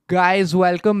Guys,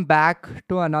 welcome back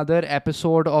to another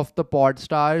episode of the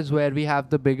Podstarz where we have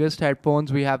the biggest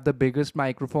headphones, we have the biggest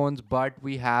microphones, but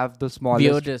we have the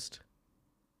smallest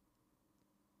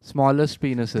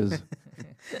penises.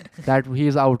 That he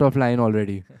is out of line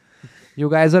already. You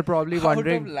guys are probably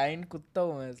wondering. Out of line, कुत्ता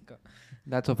हूँ मैं इसका.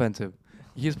 That's offensive.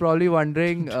 He's probably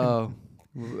wondering.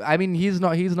 He's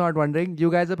not wondering.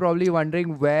 You guys are probably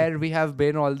wondering where we have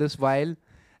been all this while.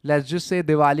 Let's just say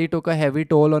Diwali took a heavy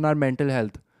toll on our mental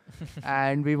health.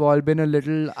 And we've all been a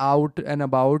little out and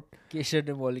about. केशर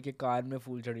ने बोली कि कान में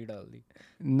फूल छड़ी डाल दी.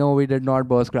 No, we did not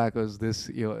burst crackers this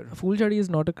year. फूल छड़ी is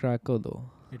not a cracker though.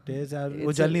 It is.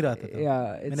 वो जल नहीं रहा था.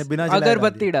 Yeah, मैंने बिना जलाए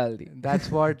अगरबत्ती डाल दी.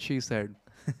 That's what she said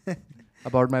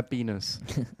about my penis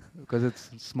because it's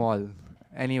small.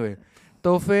 Anyway,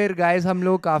 तो फिर guys हम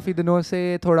लोग काफ़ी दिनों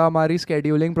से थोड़ा हमारी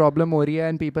scheduling problem हो रही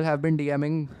है and people have been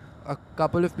DMing. A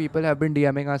couple of people have been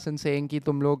DMing us and saying कि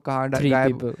तुम लोग कहाँ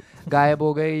गायब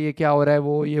हो गए, ये क्या हो रहा है,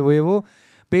 वो.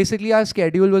 Basically our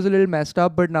schedule was a little messed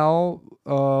up, but now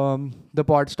the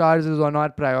Podstarz is on our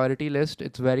priority list.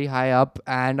 It's very high up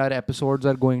and our episodes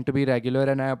are going to be regular,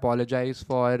 and I apologize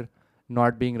for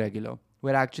not being regular.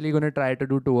 We're actually going to try to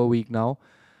do 2 a week now,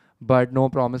 but no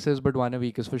promises, but 1 a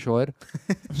week is for sure.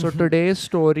 So today's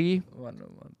story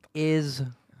is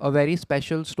a very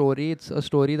special story. It's a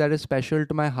story that is special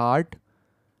to my heart,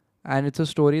 and it's a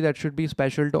story that should be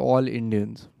special to all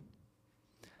Indians.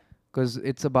 Because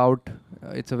it's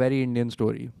a very Indian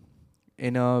story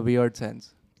in a weird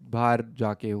sense. Bahar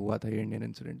jaake hua tha ye Indian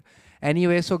incident.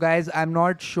 Anyway, so guys, I'm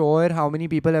not sure how many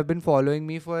people have been following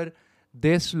me for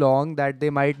this long that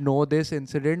they might know this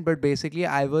incident, but basically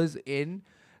I was in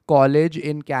college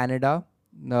in Canada.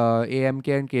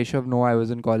 AMK and Keshav know I was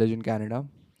in college in Canada,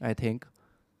 I think.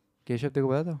 Keshav, तेरे को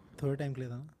पता था? Third time के लिए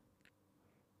था ना?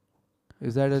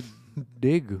 Is that a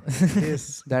dig?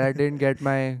 Yes. That I didn't get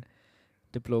my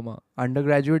Diploma.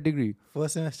 undergraduate degree.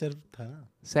 First semester था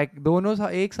ना? दोनों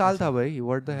एक साल था भाई.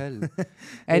 What the hell?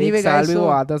 Anyway, एक साल guys, भी वो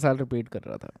so आधा साल रिपीट कर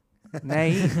रहा था.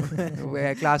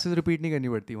 नहीं, classes repeat नहीं करनी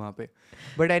पड़ती वहाँ पे.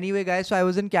 But anyway, guys, so I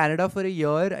was in Canada for a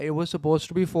year. It was supposed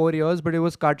to be 4 years, but it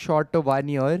was cut short to 1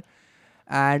 year.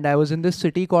 And I was in this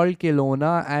city called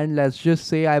Kelowna, and let's just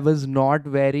say I was not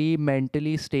very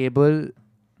mentally stable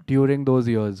during those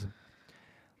years.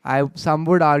 Some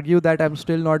would argue that I'm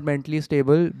still not mentally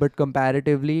stable, but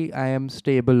comparatively I am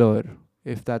stabler,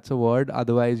 if that's a word.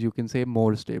 Otherwise, you can say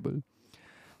more stable.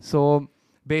 So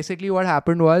basically what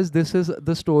happened was, this is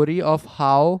the story of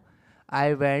how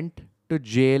I went to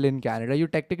jail in Canada. You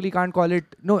technically can't call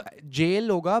it, no, jail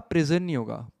hoga, prison nahi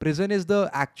hoga. Prison is the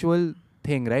actual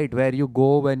thing, right? Where you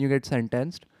go when you get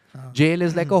sentenced. Jail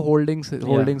is like a holding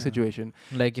situation.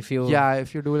 Like if you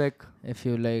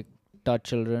touch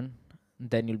children,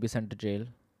 then you'll be sent to jail.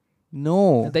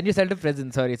 No. Then you're sent to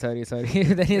prison. Sorry. Then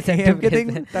you're sent to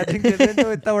prison. Touching children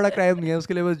तो इतना बड़ा crime नहीं है,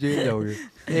 उसके लिए बस jail जाओगे.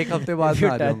 एक हफ्ते बाद If you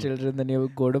में आ touch जाओगे. children, then you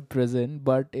go to prison.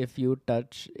 But if you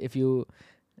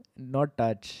not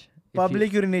touch.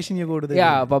 Public urination you go to the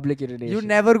Yeah, jail. public urination. You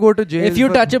never go to jail. If you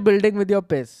touch a building with your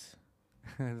piss.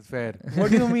 Fair. What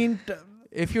do you mean?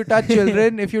 If you touch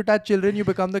children, you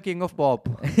become the king of pop.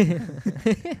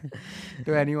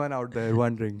 To anyone out there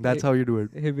wondering, that's how you do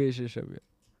it.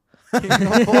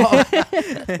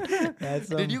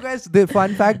 Did you guys? The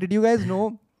fun fact: did you guys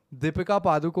know Deepika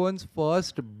Padukone's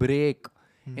first break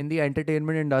in the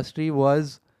entertainment industry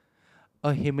was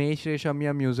a Himesh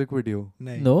Reshamya music video?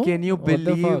 नहीं. No? Can you What the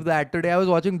believe fuck? that? Today I was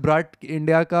watching Brat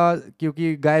India का,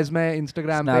 क्योंकि guys मैं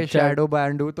Instagram पे Snapchat. shadow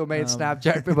banned हूँ, तो मैं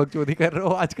Snapchat पे बकचोदी कर रहा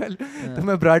हूँ आजकल. तो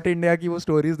मैं Brat India की वो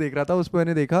stories देख रहा था. उस पे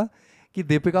मैंने देखा कि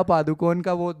दीपिका पादुकोण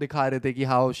का वो दिखा रहे थे कि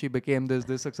how she became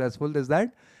this successful, this that.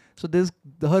 So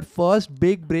her first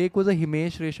big break was a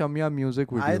Himesh Reshamya music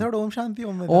video. I thought Om Shanti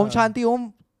Om में Om था. Shanti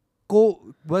Om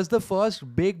was the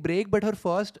first big break, but her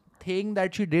first thing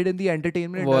that she did in the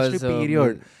entertainment industry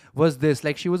period was this.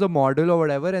 Like, she was a model or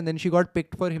whatever, and then she got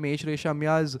picked for Himesh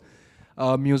Reshamya's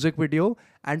music video,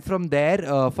 and from there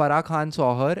Farah Khan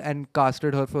saw her and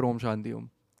casted her for Om Shanti Om.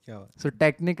 क्या बात? So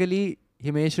technically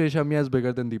Himesh Reshamya is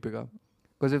bigger than Deepika,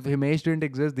 because if Himesh didn't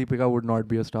exist, Deepika would not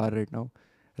be a star right now.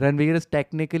 Ranveer is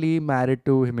technically married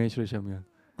to Himesh Reshamya.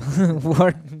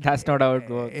 What? That's not how it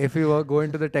works. If we were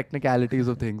going to the technicalities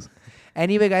of things.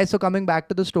 Anyway, guys, so coming back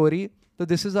to the story. So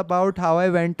this is about how I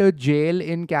went to jail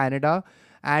in Canada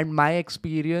and my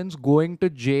experience going to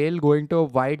jail, going to a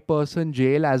white person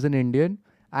jail as an Indian.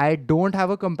 I don't have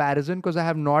a comparison because I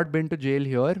have not been to jail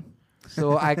here.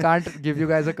 So I can't give you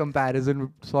guys a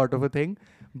comparison sort of a thing.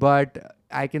 But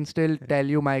I can still tell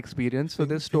you my experience. So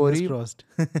this story, Fingers crossed.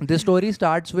 this story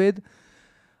starts with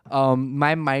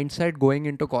my mindset going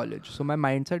into college. So my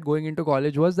mindset going into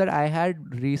college was that I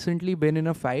had recently been in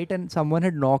a fight and someone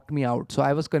had knocked me out. So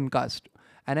I was concussed.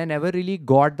 And I never really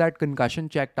got that concussion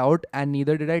checked out, and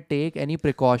neither did I take any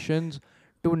precautions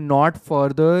to not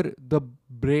further the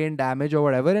brain damage or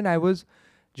whatever. And I was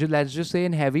let's just say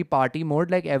in heavy party mode,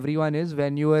 like everyone is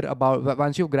when you are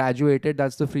once you've graduated,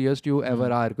 that's the freest you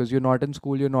ever are, because you're not in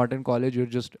school, you're not in college,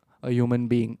 you're just a human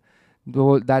being.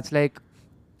 So that's like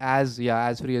as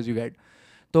free as you get.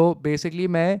 तो basically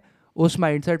मैं उस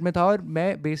mindset में था, और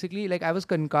मैं basically like I was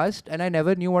concussed and I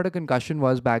never knew what a concussion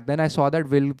was back then. I saw that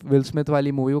Will Smith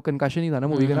वाली movie, वो concussion ही था ना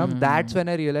movie का नाम. That's when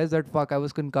I realized that fuck, I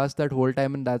was concussed that whole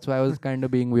time, and that's why I was kind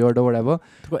of being weird or whatever.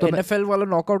 तो NFL वाला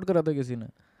knockout करा था किसी ने?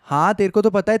 हाँ तेरे को तो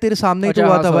पता है, तेरे सामने ही तो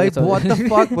हुआ था भाई. What the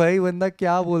fuck भाई, बंदा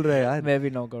क्या बोल रहा है यार. मैं भी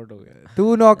नॉकआउट हो गया.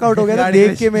 तू नॉकआउट हो गया था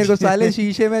देख के मेरे को. साले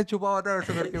शीशे में छुपा हुआ था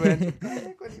ऐसे करके,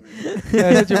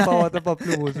 ऐसे छुपा हुआ था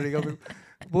पपलू भोसड़ी का.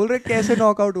 बोल रहे कैसे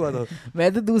नॉकआउट हुआ था.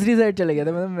 मैं तो दूसरी साइड चले गया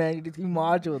था, मतलब मैं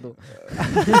मार्च हो तो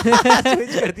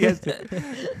स्विच कर दिया इससे.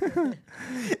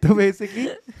 तो बेसिकली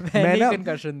मैं ना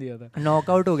कंकशन दिया था,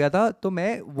 नॉकआउट हो गया था. तो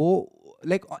मैं वो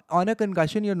like on a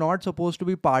concussion you're not supposed to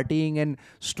be partying and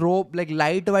strobe like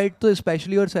light white, तो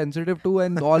especially you're sensitive to,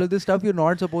 and all of this stuff you're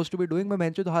not supposed to be doing. मैं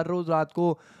बेंचो तो हर रोज रात को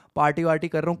पार्टी वार्टी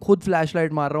कर रहा हूँ, खुद फ्लैश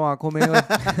लाइट मार रहा हूँ आंखों में,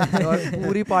 और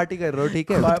पूरी पार्टी कर रहा हूँ.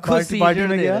 ठीक है, पार्टी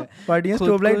में गया, पार्टी में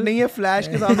स्ट्रोब लाइट नहीं है, फ्लैश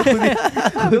के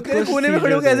सामने कोने में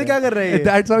खड़े हो कैसे क्या कर रहे हैं.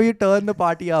 That's how you turn the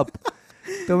party up.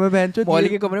 तो मैं बेंचो मौली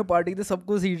के कमरे में पार्टी थे,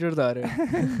 सबको सीजर्स आ रहे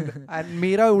हैं एंड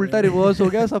मेरा उल्टा रिवर्स हो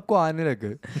गया, सबको आने लग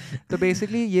गए. तो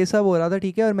बेसिकली ये सब हो रहा था.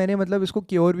 ठीक है, और मैंने मतलब इसको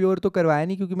क्योर व्योर तो करवाया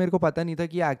नहीं, क्योंकि मेरे को पता नहीं था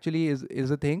कि एक्चुअली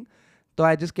इज अ थिंग. तो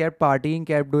I just kept partying,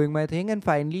 kept doing my thing, and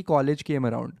finally college came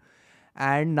around.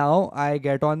 And now I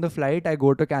get on the flight, I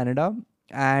go to Canada,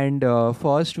 and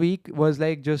first week was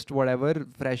like just whatever,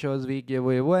 freshers week, ये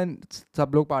वो, and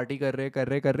सब लोग party कर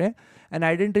रहे हैं. And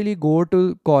I didn't really go to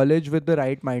college with the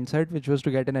right mindset, which was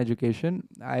to get an education.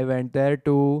 I went there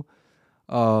to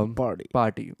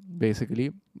party basically.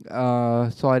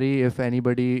 Sorry if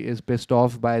anybody is pissed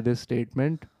off by this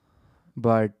statement,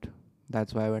 but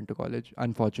that's why I went to college,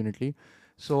 unfortunately.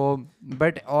 So,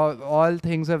 but all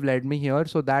things have led me here.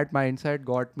 So that mindset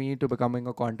got me to becoming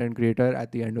a content creator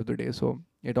at the end of the day. So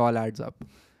it all adds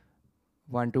up.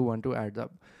 1 2 1 2 adds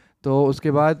up. So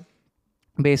uske baad,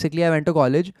 basically I went to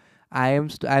college.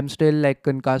 I'm still like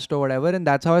concussed or whatever, and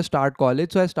that's how I start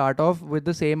college. So I start off with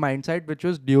the same mindset which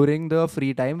was during the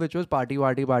free time, which was party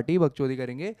बकचोदी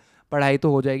करेंगे, पढ़ाई तो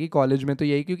हो जाएगी. College में तो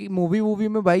यही, क्योंकि मूवी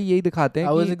में भाई यही दिखाते हैं.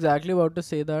 I was exactly about to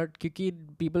say that, क्योंकि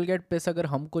people get pissed अगर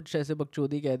हम कुछ ऐसे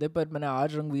बकचोदी कहते. पर मैंने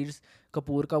आज रणवीर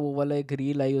कपूर का वो वाला एक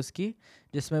रील आई उसकी,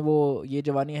 जिसमें वो ये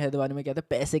जवानी है दीवानी में कहते हैं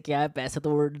पैसे क्या है, पैसे तो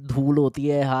वो धूल होती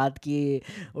है हाथ की.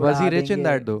 Was he rich in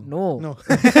that though? No.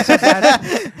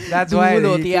 That's why धूल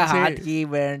होती है हाथ की.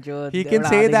 He can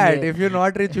say that. If you're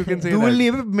not rich, you can say that. धूल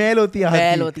नहीं है, मैल होती है.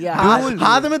 मैल होती है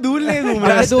हाथ में धूल नहीं घूम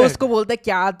रहा. मेरे दोस्त को बोलता है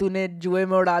क्या तूने जुए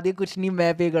में उड़ा दी, कुछ नहीं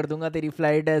मैं पे कर दूंगा तेरी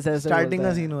फ्लाइट. ऐसा स्टार्टिंग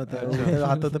का सीन होता है.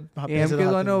 हाथों तो AMK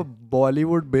was on a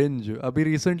Bollywood binge. अभी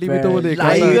recently भी तो वो देखा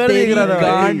Tiger देख रहा था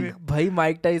भाई.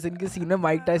 माइक टाइसन की सीन है,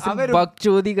 माइक टाइसन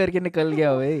बकचोदी करके निकल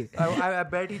गया भाई. I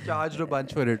bet he charged a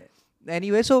bunch for it.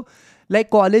 Anyway, so like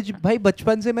college, भाई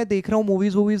बचपन से मैं देख रहा हूँ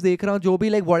मूवीज देख रहा हूँ, जो भी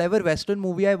like whatever western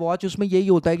movie I watch, उसमें यही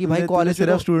होता है कि भाई कॉलेज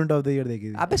सिर्फ स्टूडेंट ऑफ द ईयर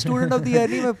देखी. अबे स्टूडेंट ऑफ द ईयर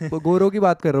नहीं, मैं गोरों की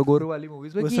बात कर रहा हूँ, गोरों वाली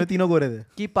मूवीज में. उसमें तीनों गोरे थे.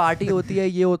 कि पार्टी होती है,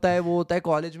 ये होता है वो होता है,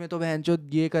 कॉलेज में तो बहनचोद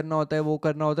ये करना होता है वो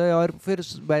करना होता है. और फिर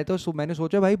मैंने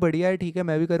सोचा भाई बढ़िया है, ठीक है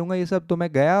मैं भी करूँगा ये सब. तो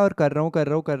मैं गया और कर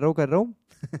रहा हूँ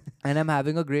and I'm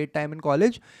having a great time in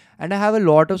college, and I have a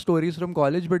lot of stories from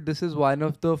college, but this is one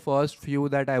of the first few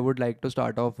that I would like to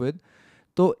start off with.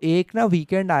 तो एक ना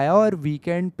weekend आया, और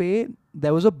weekend पे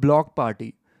there was a block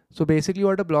party. So basically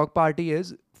what a block party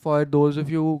is, for those of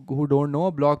you who don't know,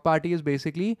 a block party is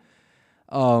basically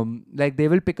like they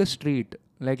will pick a street.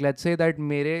 Like let's say that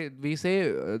we say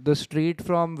the street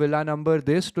from villa number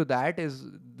this to that is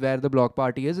where the block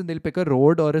party is, and they'll pick a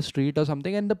road or a street or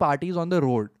something, and the party is on the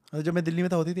road. जब मैं दिल्ली में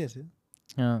था होती थी ऐसे.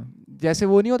 जैसे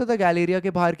वो नहीं होता था गैलेरिया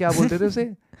के बाहर, क्या बोलते थे उसे,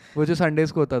 वो जो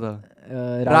संडेज को होता था,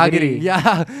 रागिरी. या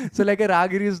so like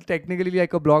Ragiri is technically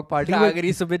like a block party.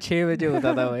 Ragiri सुबह 6 बजे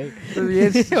होता था भाई. तो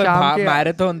ये शाम के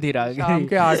मैराथन थी रागिरी, शाम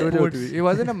के 8 बजे होती थी. It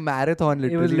wasn't a marathon,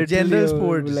 literally general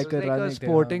sports, like a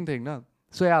sporting thing ना.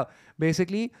 So yeah,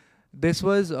 basically this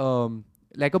was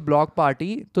like a block party.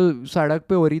 तो सड़क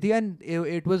पे हो रही थी, and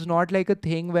it was not like a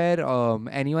thing where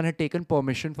anyone had taken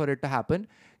permission for it to happen.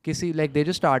 किसी like they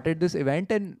just started this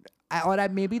event, and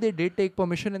maybe they did take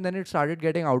permission, and then it started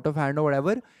getting out of hand or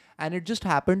whatever, and it just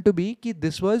happened to be कि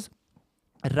this was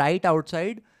right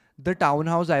outside the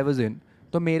townhouse I was in.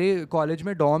 तो मेरे college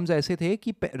में dorms ऐसे थे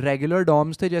कि regular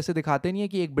dorms थे, जैसे दिखाते नहीं है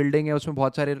कि एक बिल्डिंग है उसमें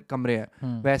बहुत सारे कमरे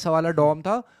हैं, वैसा वाला डॉर्म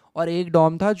था. और एक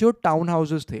डॉर्म था जो टाउन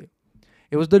हाउसेस थे.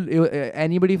 It was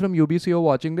anybody from UBCO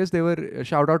watching this, they were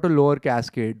shout out to Lower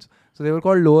Cascades. So they were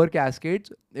called Lower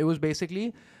Cascades. It was basically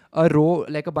a row,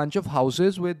 like a bunch of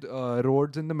houses with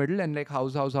roads in the middle, and like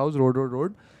house,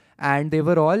 road. And they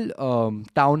were all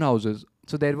townhouses.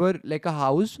 So there were like a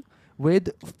house with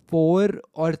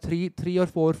three or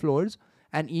four floors,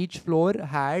 and each floor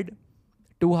had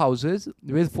two houses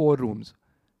with 4 rooms.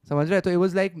 समझ रहे? So it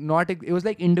was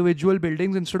like individual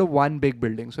buildings instead of one big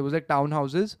building. So it was like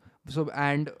townhouses. So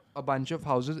and a bunch of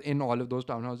houses in all of those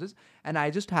townhouses, and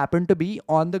I just happened to be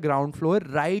on the ground floor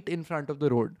right in front of the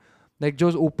road. Like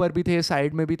जो ऊपर भी थे,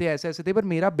 side में भी थे, ऐसे ऐसे थे, पर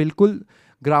मेरा बिल्कुल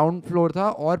ग्राउंड फ्लोर था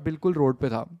और बिल्कुल रोड पे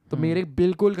था. तो मेरे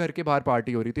बिल्कुल घर के बाहर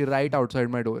पार्टी हो रही थी, राइट आउटसाइड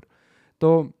माई डोर.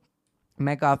 तो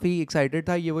मैं काफ़ी एक्साइटेड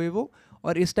था ये वो.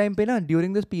 और इस टाइम पे ना,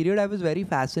 during this period I was very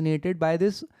fascinated by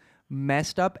this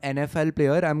messed up NFL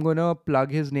player. I'm gonna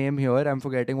plug his name here. I'm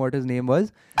forgetting what his name was.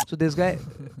 So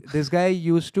this guy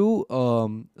used to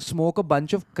smoke a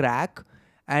bunch of crack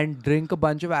and drink a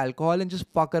bunch of alcohol and just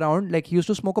fuck around. Like he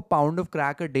used to smoke a pound of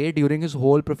crack a day during his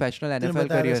whole professional NFL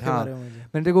career. हाँ,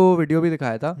 मैंने तेरे को video भी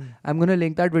दिखाया था. I'm gonna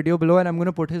link that video below and I'm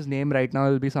gonna put his name right now.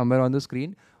 It'll be somewhere on the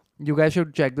screen. You guys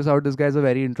should check this out. This guy is a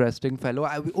very interesting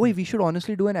fellow. We should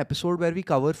honestly do an episode where we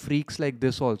cover freaks like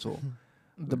this also.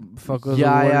 The fuckers who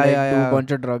would do a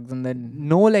bunch of drugs and then...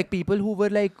 No, like people who were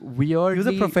like weirdly... He was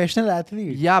a professional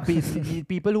athlete. Yeah,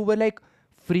 people who were like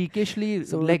freakishly,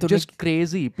 so like just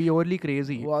crazy, purely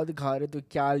crazy. वो दिखा रहे तो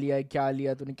क्या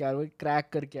लिया तूने, क्या crack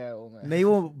करके आया हो. मैं नहीं,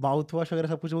 वो माउथ वॉश वगैरह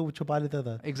सब कुछ वो छुपा लेता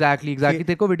था. Exactly.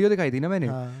 तेरे को वीडियो दिखाई थी ना मैंने.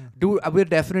 Dude,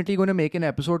 we're definitely going to make an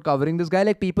episode covering this guy.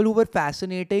 Like people who were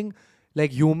fascinating,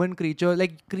 like human creatures,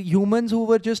 like humans who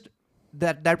were just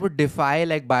that would defy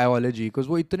like biology, because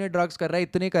वो इतने drugs कर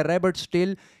रहा है, but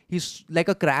still he's like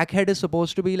a crackhead is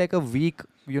supposed to be like a weak,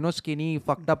 skinny,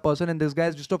 fucked up person, and this guy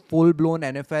is just a full blown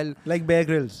NFL. Like Bear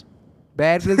Grylls.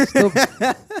 तो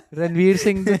रणवीर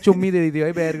सिंह ने चुम्मी दे दी थी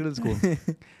भाई Bear Grylls को.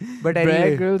 But anyway,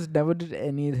 Bear Grylls never did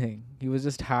anything. He was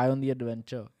just high on the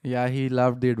adventure. Yeah, he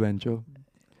loved the adventure.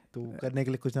 तो करने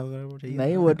के लिए कुछ ना चाहिए.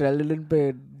 नहीं, वो एड्रेनलिन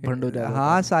पे भंड हो जा रहा था.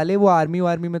 हाँ साले, वो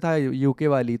आर्मी में था यूके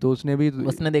वाली, तो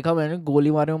उसने देखा मैंने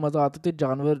गोली मारने में मजा आता. तो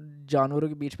जानवरों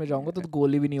के बीच में जाऊंगा तो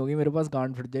गोली भी नहीं होगी मेरे पास,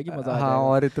 गांड फट जाएगी, मजा आ जाएगा. हाँ,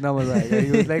 और इतना मजा आएगा.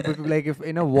 He was like if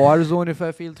in a war zone, if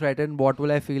I feel threatened, what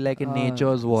will I feel like in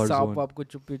nature's war zone? सांप आपको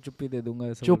चुप्पी दे दूंगा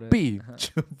ऐसा. चुप्पी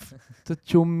तो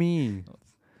चुम्मी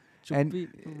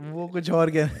वो कुछ और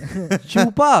क्या.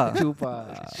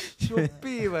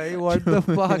 चुप्पी भाई, what the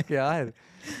fuck यार.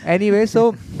 Anyway, so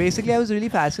basically I was really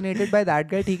fascinated by that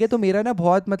guy. ठीक है, तो मेरा ना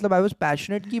बहुत मतलब I was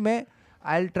passionate कि मैं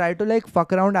I'll try to like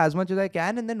fuck around as much as I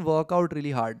can and then work out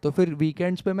really hard. तो फिर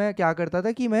weekends पे मैं क्या करता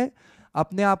था कि मैं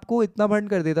अपने आप को इतना भंड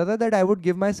कर देता था that I would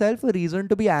give myself a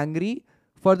reason to be angry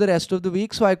for the rest of the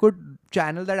week, so I could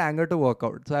channel that anger to work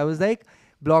out. So I was like,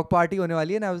 block party होने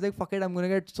वाली है, and I was like, fuck it, I'm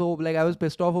gonna get so like I was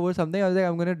pissed off over something. I was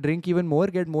like, I'm gonna drink even more,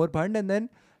 get more bhand, and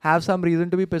then have some reason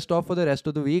to be pissed off for the rest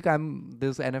of the week. I'm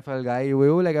this NFL guy,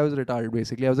 like I was retarded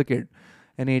basically. I was a kid,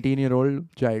 an 18-year-old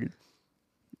child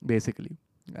basically.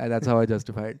 That's how I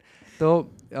justified.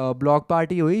 तो block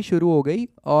party हुई, शुरू हो गई,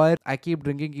 और I keep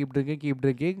drinking.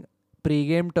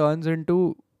 Pre-game turns into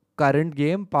current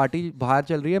game. Party बाहर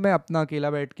चल रही है, मैं अपना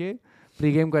अकेला बैठ के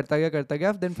pre-game करता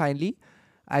गया. Then finally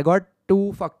I got too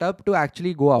fucked up to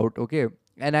actually go out. Okay.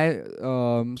 And I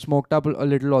smoked up a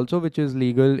little also, which is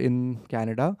legal in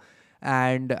Canada.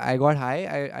 And I got high.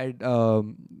 I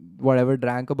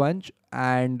drank a bunch.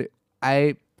 And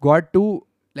I got too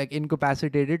like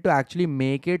incapacitated to actually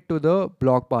make it to the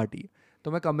block party.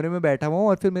 तो मैं कमरे में बैठा हुआ हूँ,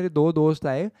 और फिर मेरे 2 दोस्त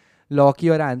आए, लॉकी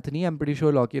और Anthony. I am pretty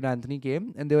sure Lockie और Anthony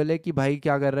came, and they were like कि भाई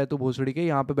क्या कर रहा है तू भोसड़ी के,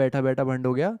 यहाँ पे बैठा भंड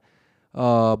हो गया,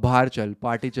 बाहर चल,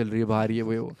 पार्टी चल रही है बाहर, ये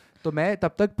वो. तो मैं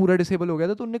तब तक पूरा डिसेबल हो गया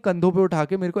था, तो उन्होंने कंधों पे उठा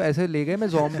के मेरे को ऐसे ले गए, मैं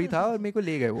ज़ॉम्बी था और मेरे को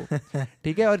ले गए वो.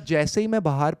 ठीक है, और जैसे ही मैं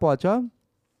बाहर पहुंचा,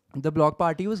 the block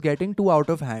party was getting too out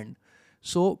of hand.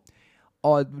 So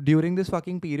during this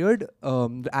fucking period,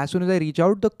 as soon as I reach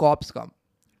out, the cops come.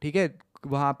 ठीक है,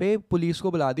 वहाँ पे पुलिस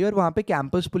को बुला दिया, और वहाँ पे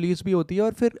कैंपस पुलिस भी होती है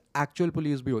और फिर एक्चुअल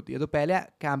पुलिस भी होती है. तो पहले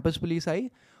कैंपस पुलिस आई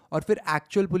और फिर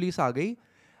एक्चुअल पुलिस आ गई.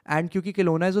 एंड क्योंकि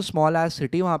Kelowna is a small ass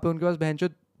city, वहाँ पे उनके पास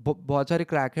बहनचोद बहुत सारे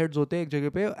क्रैक हेड्स होते हैं एक जगह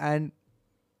पे, and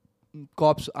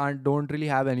cops don't really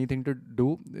have anything to do.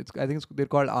 I think they're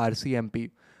called RCMP,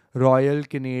 Royal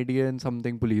Canadian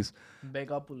something Police.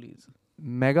 Mega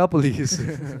Police.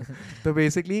 तो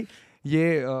basically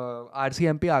ये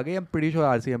RCMP आ गई, I'm pretty sure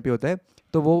RCMP होता है,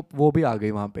 तो वो भी आ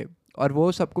गई वहाँ पे. और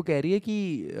वो सबको कह रही है कि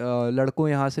लड़कों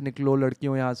यहाँ से निकलो,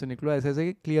 लड़कियों यहाँ से निकलो, ऐसे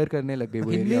ऐसे क्लियर करने लग गई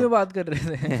वो हिंदी में बात कर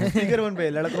रहे थे स्पीकर वन पे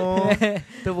लड़कों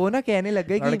तो वो ना कहने लग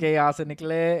गए कि लड़के यहाँ से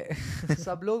निकले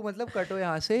सब लोग मतलब कटो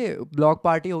यहाँ से, ब्लॉक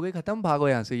पार्टी हो गई खत्म, भागो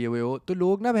यहाँ से, ये वो। तो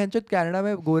लोग ना भैंचोद कनाडा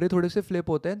में गोरे थोड़े से फ्लिप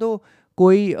होते हैं, तो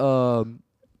कोई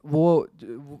वो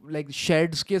लाइक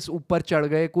शेड्स के ऊपर चढ़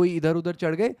गए, कोई इधर उधर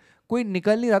चढ़ गए, कोई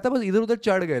निकल नहीं रहा था, बस इधर उधर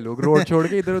चढ़ गए लोग, रोड छोड़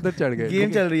के इधर उधर चढ़ गए।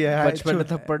 गेम चल रही है, बचपन में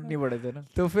थप्पड़ नहीं पड़े थे ना।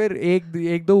 तो फिर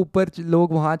एक दो ऊपर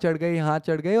लोग वहाँ चढ़ गए, यहाँ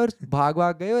चढ़ गए और भाग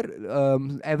गए।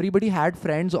 और everybody had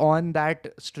friends on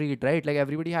that street, right? Like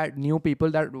everybody had new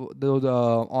people that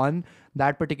on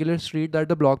that particular street that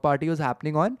the block party was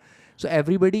happening on. So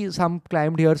everybody, some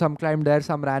climbed here, some climbed there,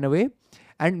 some ran away,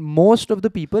 and most of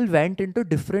the people went into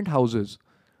different houses.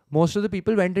 Most of the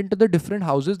people went into the different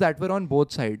houses that were on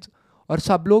both sides. और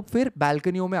सब लोग फिर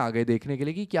बालकनियों में आ गए देखने के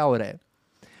लिए कि क्या हो रहा है,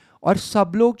 और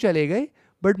सब लोग चले गए,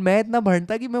 बट मैं इतना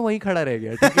भंटा कि मैं वहीं खड़ा रह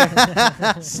गया, ठीक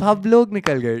है. सब लोग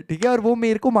निकल गए, ठीक है, और वो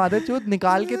मेरे को मादरचोद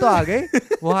निकाल के तो आ गए,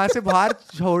 वहां से बाहर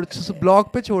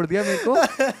ब्लॉक पे छोड़ दिया मेरे को,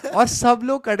 और सब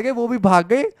लोग कट गए, वो भी भाग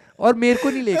गए, और मेरे को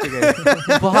नहीं लेके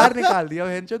गए, बाहर निकाल दिया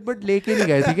भैंचोद, बट लेके नहीं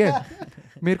गए, ठीक है,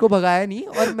 मेरे को भगाया नहीं,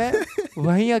 और मैं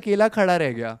वहीं अकेला खड़ा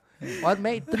रह गया. और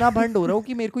मैं इतना भंड हो रहा हूँ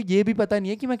कि मेरे को ये भी पता नहीं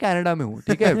है कि मैं कनाडा में हूँ,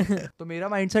 ठीक है. तो मेरा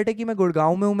माइंडसेट है कि मैं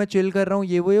गुड़गांव में हूँ, मैं चिल कर रहा हूँ,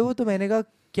 ये वो. तो मैंने कहा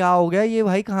क्या हो गया, ये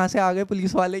भाई कहाँ से आ गए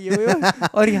पुलिस वाले, ये वो.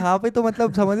 और यहाँ पे तो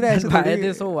मतलब समझ रहे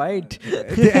ऐसे so white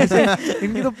ऐसे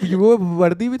इनकी तो वो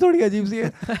वर्दी भी थोड़ी अजीब सी है.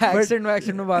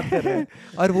 एक्सेंट में बात कर रहे हैं.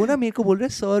 और वो ना मेरे को बोल रहे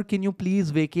sir can you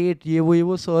please vacate, ये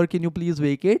वो sir can you please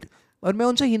vacate. और मैं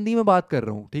उनसे हिंदी में बात कर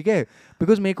रहा हूँ, ठीक है,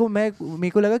 बिकॉज मेरे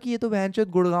को लगा कि ये तो भैंचोद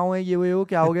गुड़गांव है, ये वो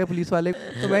क्या हो गया पुलिस वाले.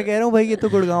 तो मैं कह रहा हूँ भाई ये तो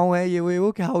गुड़गांव है, ये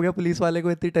वो क्या हो गया पुलिस वाले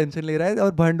को इतनी टेंशन ले रहा है.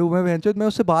 और भंडू में भैंचोद मैं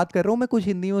उससे बात कर रहा हूँ, मैं कुछ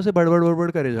हिंदी में उसे बड़बड़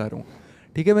करे जा रहा हूँ,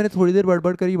 ठीक है. मैंने थोड़ी देर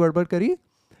बड़बड़ करी,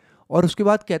 और उसके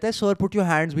बाद कहता है sir put your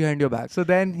hands behind your back. So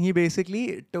then he basically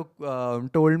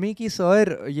told me कि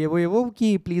सर ये वो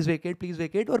कि प्लीज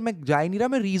वेकेट. और मैं जा ही नहीं रहा,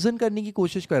 मैं रीजन करने की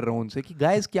कोशिश कर रहा हूँ उनसे कि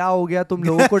गाइस क्या हो गया, तुम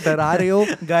लोगों को डरा रहे हो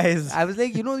guys. I was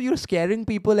like you know you are scaring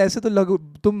people, ऐसे तो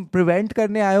तुम प्रिवेंट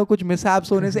करने आए हो कुछ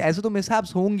मिसहैप्स होने से, ऐसे तो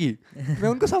मिसहैप्स होंगी. मैं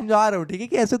उनको समझा रहा हूँ, ठीक है,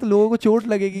 कि ऐसे तो लोगों को चोट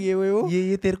लगेगी, ये वो.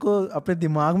 ये तेरे को अपने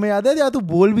दिमाग में याद है या तू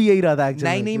बोल भी यही रहा था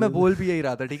एक्चुअली? नहीं, मैं बोल भी यही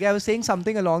रहा था, ठीक है. I was saying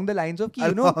something along the lines of कि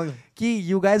यू नो कि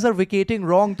you guys are wicketing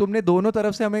wrong, तुमने दोनों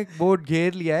तरफ से हमें वो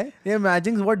घेर लिया है.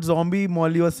 Imagine what zombie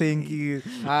Molly was saying कि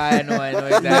I know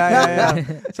exactly.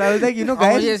 So I was like, you know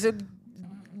guys,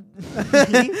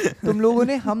 तुम लोगों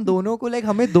ने हम दोनों को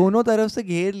हमें दोनों तरफ से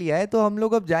घेर लिया है, तो हम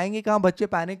लोग अब जाएंगे कहाँ? बच्चे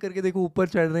पैनिक करके देखो ऊपर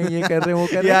चढ़ रहे हैं, ये कर रहे हैं, वो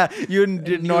कर रहे हैं. Yeah, you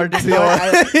did not say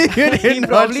all. He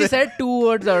probably said 2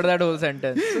 words out of that whole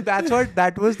sentence. So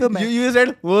that was the you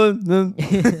said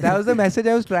that was the message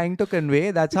I was trying to convey.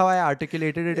 That's how I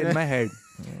articulated it in my head.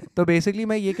 तो basically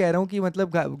मैं ये कह रहा हूँ कि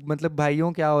मतलब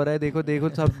भाइयों क्या हो रहा है, देखो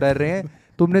सब डर रहे हैं,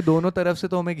 तुमने दोनों तरफ से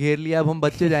तो हमें घेर लिया, अब हम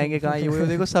बच्चे जाएंगे कहाँ, ये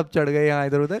देखो सब चढ़ गए यहाँ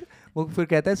इधर उधर. वो फिर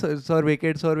कहता है सर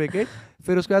वेकेट.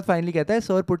 फिर उसके बाद फाइनली कहता है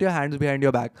sir put your hands behind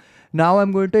your back. Now I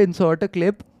am going to insert a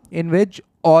clip in which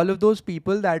all of those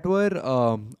people that were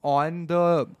on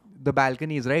the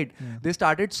balconies, right? They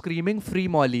started screaming free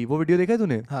Molly. वो video देखा है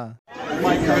तूने? हाँ.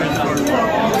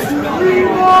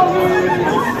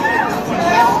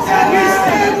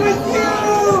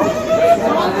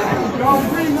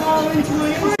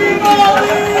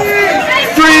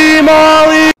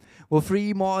 वो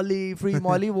free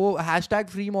Molly वो hashtag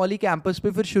free Molly campus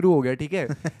पे फिर शुरू हो गया, ठीक है.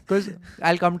 Because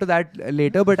I come to that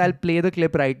letter, but I play the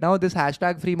clip right now. This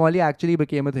hashtag free Molly actually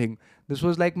became a thing. This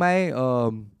was like my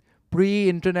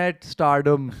pre-internet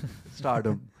stardom,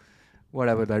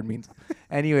 whatever that means.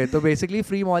 Anyway, तो basically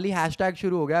free Molly hashtag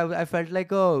शुरू हो गया. I felt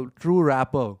like a true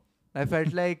rapper. I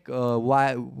felt like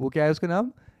वो क्या है उसका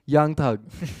नाम? Young Thug.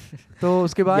 तो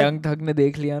उसके बाद Young Thug ने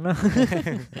देख लिया ना.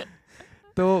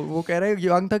 तो वो कह रहे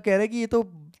Young Thug कह रहे कि ये तो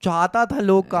चाहता था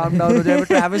लोग काम डाउन हो जाए,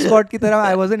 ट्रैविस स्कॉट की तरह.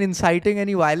 I wasn't inciting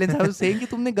any violence, I was saying कि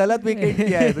तुमने गलत विकेट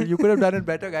किया है, तो you could have done it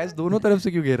better guys. दोनों तरफ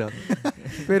से क्यों घेरा?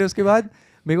 फिर उसके बाद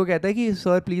मेरे को कहता है कि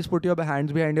sir please put your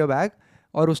hands behind your back.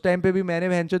 और उस टाइम पे भी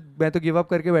मैं तो गिव अप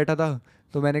करके बैठा था,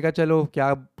 तो मैंने कहा चलो क्या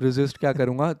रेजिस्ट क्या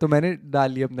करूँगा, तो मैंने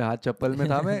डाल लिया अपने हाथ. चप्पल में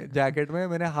था मैं, जैकेट में,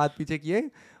 मैंने हाथ पीछे किए,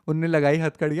 उनने लगाई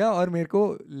हथकड़ियाँ और मेरे को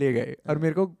ले गए और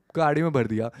मेरे को गाड़ी में भर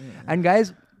दिया. And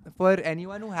guys, for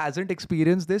anyone who hasn't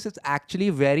experienced this, it's actually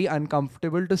very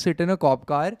uncomfortable to sit in a cop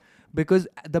car because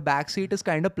the back seat is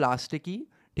kind of plasticky.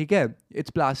 ठीक है,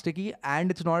 it's plasticky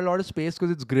and it's not a lot of space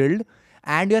because it's grilled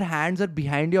and your hands are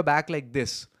behind your back like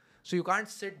this, so you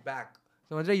can't sit back.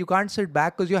 समझ रहे? You can't sit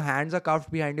back because your hands are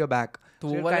cuffed behind your back. तो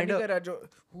वो वाला नहीं करा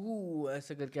जो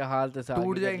ऐसे करके हाथ ऐसे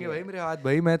टूट जाएंगे भाई मेरे हाथ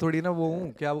भाई, मैं थोड़ी ना वो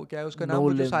हूँ, क्या है उसका नाम,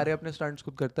 वो जो सारे अपने स्टंट्स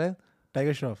खुद करता है,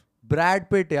 टाइगर श्रॉफ, ब्रैड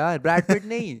पिट यार, ब्रैड पिट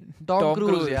नहीं टॉम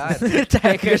क्रूज यार,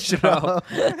 टाइगर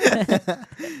श्रॉफ।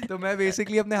 तो मैं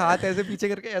बेसिकली अपने हाथ ऐसे पीछे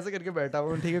करके ऐसे करके बैठा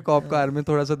हूँ, ठीक है, कॉप कार में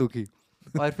थोड़ा सा दुखी,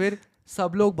 और फिर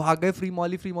सब लोग भाग गए, फ्री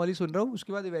मॉली सुन रहा हूँ।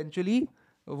 उसके बाद इवेंचुअली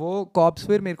वो कॉप्स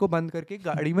फिर मेरे को बंद करके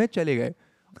गाड़ी में चले गए,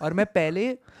 और मैं पहले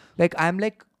like I am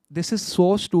like this is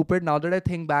so stupid now that I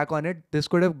think back on it, this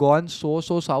could have gone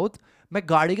so south. मैं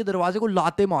गाड़ी के दरवाजे को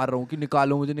लाते मार रहा हूँ कि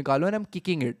निकालो मुझे, निकालो, and I am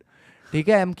kicking it, ठीक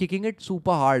है, I am kicking it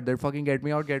super hard that fucking get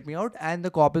me out, and the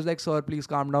corp is like sir please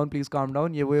calm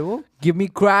down, ये वो गिव मी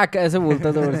क्रैक ऐसे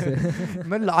बोलता था उससे।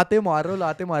 मैं लाते मार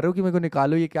रहा हूँ कि मेरे को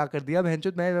निकालो, ये क्या कर दिया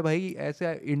बहनचोद। मैं भाई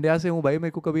ऐसे इंडिया से हूँ भाई,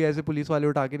 मेरे को कभी ऐसे पुलिस वाले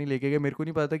उठा के नहीं लेके गए, मेरे को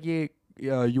नहीं पता कि ये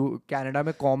कनाडा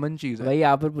में कॉमन चीज है भाई।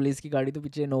 यहाँ पर पुलिस की गाड़ी तो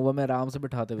पीछे इनोवा में आराम से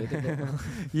बिठाते हुए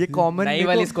थे ये कॉमन नई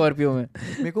वाली स्कॉर्पियो में।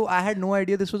 मेरे को I had no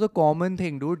idea this was a common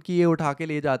thing dude, कि ये उठा के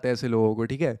ले जाते हैं ऐसे लोगों को,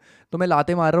 ठीक है। तो मैं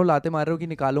लाते मार रहा हूँ कि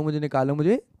निकालो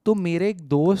मुझे। तो मेरे एक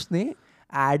दोस्त ने,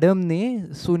 एडम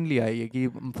ने सुन लिया ये कि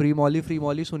फ्री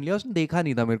मॉली सुन लिया, उसने देखा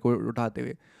नहीं था मेरे को उठाते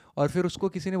हुए, और फिर उसको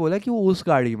किसी ने बोला कि वो उस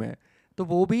गाड़ी में है, तो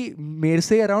वो भी मेरे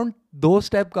से अराउंड 2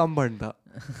 स्टेप कम बढ़ था,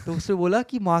 तो उससे बोला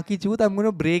कि माँ की चूत, आई am gonna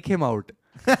break him out,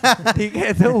 ठीक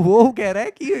है। तो वो कह रहा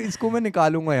है कि इसको मैं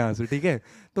निकालूंगा यहाँ से, ठीक है।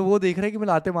 तो वो देख रहा है कि मैं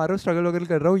लाते मार रहा हूँ, स्ट्रगल वगल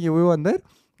कर रहा हूँ, ये वो अंदर,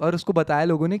 और उसको बताया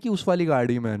लोगों ने कि उस वाली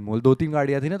गाड़ी में, अनमोल 2-3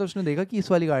 गाड़ियाँ थी ना, तो उसने देखा कि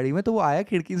इस वाली गाड़ी में, तो वो आया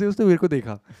खिड़की से, उसने मेरे को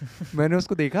देखा, मैंने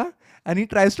उसको देखा, and he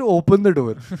tries to open the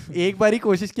door. एक बार ही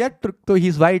कोशिश किया, तो ही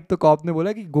इज वाइट, तो कॉप ने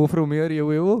बोला कि गो फ्रॉम हियर, ये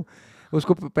वो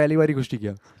उसको पहली बार ही कुश्ती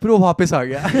किया, फिर वो वापस आ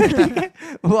गया, ठीक है,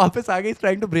 वो वापस आ गया, is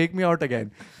trying to break me out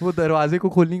again. वो दरवाजे को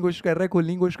खोलने की कोशिश कर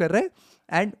रहा है,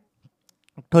 एंड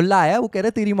ठुल्ला आया, वो कह रहा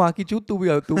है तेरी माँ की चूत, तू भी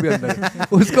अंदर।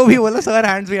 उसको भी बोला sir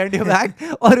hands behind your back,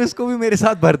 और उसको भी मेरे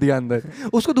साथ भर दिया अंदर।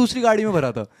 उसको दूसरी गाड़ी में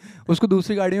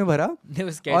भरा,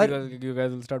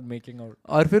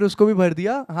 और फिर उसको भी भर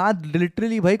दिया। हाँ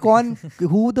लिटरली भाई, कौन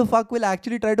who the fuck will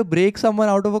actually try to break someone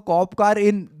out of a cop car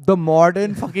in the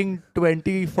modern fucking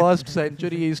 21st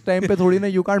century. इस टाइम पे थोड़ी ना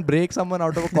you can't break someone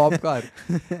out of a cop car.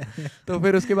 तो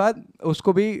फिर उसके बाद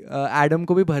उसको भी, एडम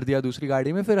को भी भर दिया दूसरी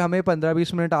गाड़ी में। फिर हमें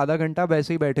 15-20 मिनट, आधा घंटा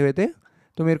वैसे ही बैठे हुए थे,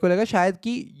 तो मेरे को लगा शायद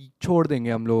कि छोड़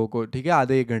देंगे हम लोगों को, ठीक है,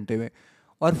 आधे 1 घंटे में।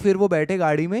 और फिर वो बैठे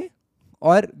गाड़ी में,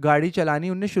 और गाड़ी चलानी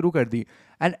उनने शुरू कर दी।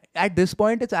 And at this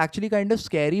point it's actually kind of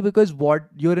scary, because what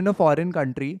you're in a foreign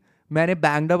country. मैंने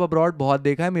बैंग्ड अप अब्रॉड बहुत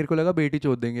देखा है, मेरे को लगा बेटी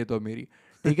चोद देंगे तो मेरी,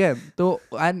 ठीक है। तो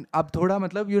एंड अब थोड़ा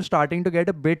मतलब you're starting to get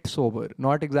a bit sober,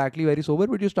 not exactly very sober,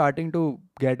 but you're starting to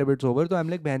get a bit sober. तो आई एम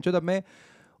लाइक बहनचोद, अब मैं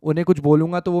उन्हें कुछ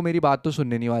बोलूँगा तो वो मेरी बात तो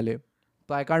सुनने नहीं वाले,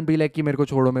 तो आई कांट बी लाइक कि मेरे को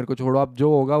छोड़ो, अब जो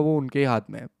होगा वो उनके ही हाथ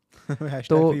में है।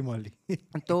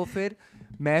 तो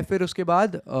फिर उसके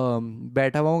बाद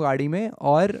बैठा हुआ हूँ गाड़ी में,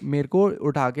 और मेरे को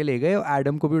उठा के ले गए,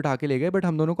 एडम को भी उठा के ले गए, बट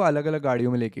हम दोनों को अलग अलग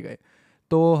गाड़ियों में लेके गए।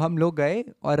 तो हम लोग गए,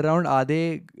 और अराउंड आधे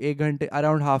 1 घंटे,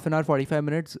 around half an hour 45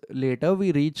 minutes later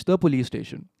we reach the police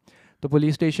station. तो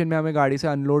पुलिस स्टेशन में हमें गाड़ी से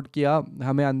अनलोड किया,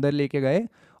 हमें अंदर लेके गए,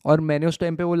 और मैंने उस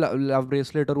टाइम पे वो लव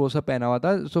ब्रेसलेट और वो सब पहना हुआ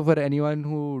था। So for anyone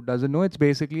who doesn't know, it's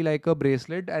basically like a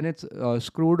bracelet, and it's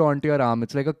screwed on to your arm.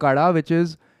 It's like अ कड़ा which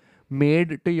is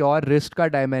made to your wrist का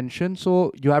dimension,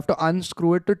 so you have to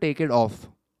unscrew it to take it of.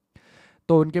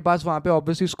 तो उनके पास वहाँ पे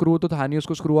obviously screw तो था नहीं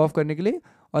उसको स्क्रू ऑफ करने के लिए,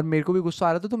 और मेरे को भी गुस्सा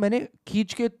आ रहा था, तो मैंने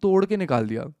खींच के तोड़ के निकाल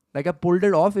दिया। Like I pulled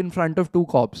it of in front of 2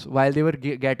 cops while they were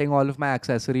getting all of my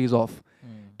accessories of,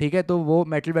 ठीक है। तो वो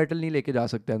मेटल नहीं लेके जा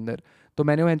सकते अंदर, तो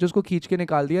मैंने वहाँ उसको खींच के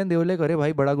निकाल दिया। एंड दे वर लाइक अरे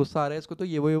भाई बड़ा गुस्सा आ रहा है इसको, तो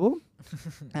ये वो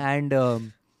and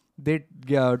they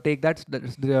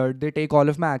take all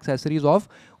of my accessories of.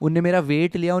 उनने मेरा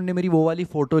वेट लिया, उनने मेरी वो वाली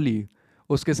फ़ोटो ली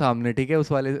उसके सामने, ठीक है,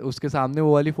 उसके सामने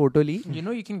वो वाली photo Lee. You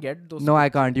know you can get those. No, I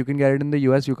can't. You can get it in the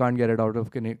US. You can't get it out of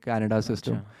Canada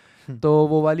system. तो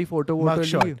वो वाली फ़ोटो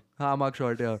ली, हाँ मग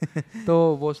शॉट यार। तो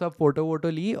वो सब फ़ोटो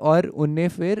ली, और उनने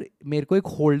फिर मेरे को एक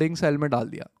होल्डिंग सेल में डाल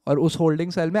दिया, और उस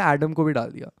होल्डिंग सेल में एडम को भी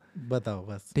डाल दिया। बताओ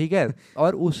बस, ठीक है।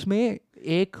 और उसमें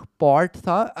एक पॉट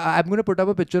था, आई am gonna put up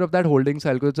a picture of that holding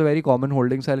cell, it's a very common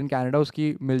holding cell in Canada,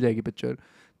 उसकी मिल जाएगी पिक्चर।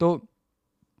 तो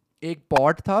एक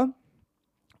पॉट था,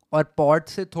 और पॉट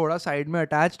से थोड़ा साइड में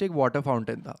अटैच्ड एक वाटर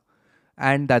फाउंटेन था,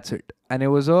 and that's it. And it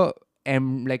was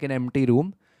like an empty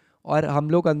room, और हम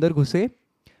लोग अंदर घुसे,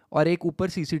 और एक ऊपर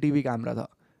सीसीटीवी कैमरा था।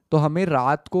 तो हमें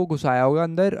रात को घुसाया होगा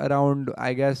अंदर अराउंड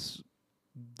आई गेस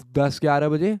 10-11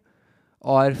 बजे,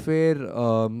 और फिर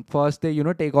first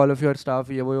day take all of your stuff,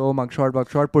 ये वो मग शॉट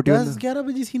पुट यू। 10-11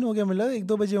 बजे सीन हो गया, मतलब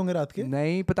 1-2 बजे होंगे रात के,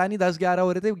 नहीं पता नहीं 10-11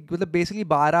 हो रहे थे, मतलब बेसिकली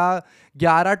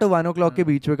 12-11 to 1 o'clock के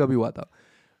बीच में कभी हुआ था।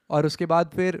 और उसके बाद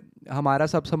फिर हमारा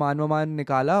सब सामान वामान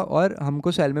निकाला और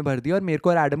हमको सेल में भर दिया और मेरे को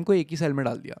और एडम को एक ही सेल में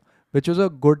डाल दिया, which was a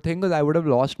good thing because I would have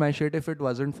lost my shit if it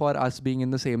wasn't for us being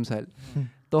in the same cell.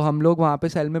 तो हम लोग वहाँ पे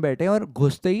सेल में बैठे और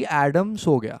घुसते ही एडम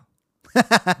सो गया.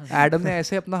 एडम ने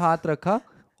ऐसे अपना हाथ रखा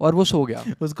और वो सो गया.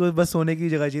 उसको बस सोने की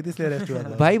जगह चाहिए थी इसलिए रेस्ट हुआ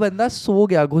था. भाई बंदा सो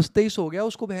गया, घुसते ही सो गया.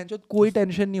 उसको बहनचोद कोई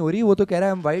टेंशन नहीं हो रही, वो तो कह रहा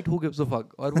है I am white who gives a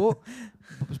fuck. और वो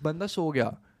बंदा सो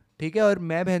गया, ठीक है. और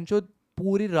मैं बहनचोद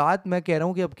पूरी रात मैं कह रहा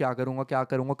हूँ कि अब क्या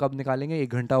करूँगा कब निकालेंगे.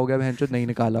 1 घंटा हो गया बहनचोद नहीं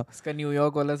निकाला. इसका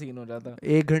न्यूयॉर्क वाला सीन हो जाता.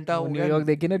 1 घंटा हो गया. न्यूयॉर्क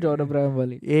देखी ना जॉन अब्राहम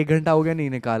वाली. 1 घंटा हो गया नहीं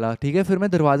निकाला, ठीक है. फिर मैं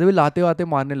दरवाजे पे लाते वाते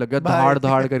मारने लग गया, धाड़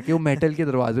धाड़ करके. वो मेटल के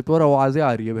दरवाजे पे और आवाजें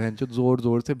आ रही है बहनचोद जोर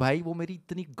जोर से. भाई वो मेरी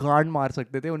इतनी गांड मार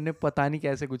सकते थे, उनने पता नहीं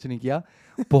कैसे कुछ नहीं किया.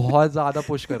 बहुत ज्यादा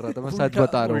पुश कर रहा था, मैं सच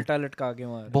बता रहा हूँ. उल्टा लटका के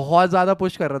मार. बहुत ज्यादा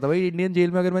पुश कर रहा था भाई. इंडियन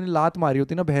जेल में अगर मैंने लात मारी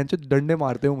होती ना, बहनचोद डंडे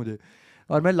मारते हो मुझे.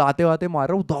 और मैं लाते वाते मार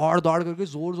रहा हूँ, धाड़ धाड़ करके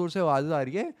जोर जोर से आवाजें आ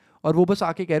रही है. और वो बस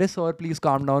आके कह रहे sir please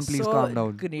calm down, please calm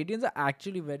down. Canadians are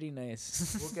actually very nice.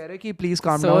 वो कह रहे कि please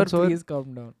calm down sir, please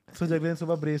calm down. सो जगह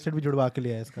सुबह ब्रेसलेट भी जुड़वा के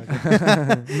ले आया इसका.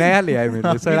 नया ले आए मेरे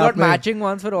लिए sir. We got matching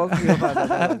ones for all three of us.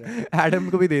 Adam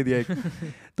को भी दे दिया एक.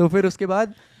 तो फिर उसके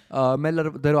बाद मैं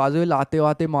दरवाजे में लाते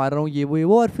वाते मार रहा हूँ ये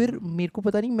वो. और फिर मेरे को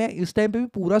पता नहीं, मैं इस टाइम पे भी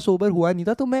पूरा सोबर हुआ नहीं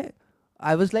था. तो मैं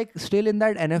I was like still in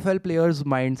that NFL player's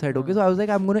mindset, okay? So I was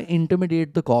like, I'm going to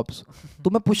intimidate the cops. तो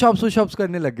मैं push-ups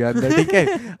करने लग गया अंदर, ठीक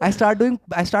है.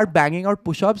 I start banging out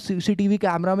push-ups, CCTV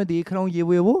camera में देख रहा हूँ ये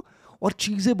वो और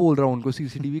चीज़ें बोल रहा हूँ उनको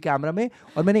CCTV कैमरा में.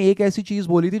 और मैंने एक ऐसी चीज़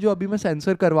बोली थी जो अभी मैं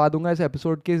सेंसर करवा दूंगा इस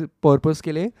एपिसोड के पर्पस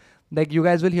के लिए. Like you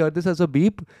guys will hear this as a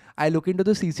beep. I look into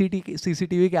the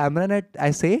CCTV camera and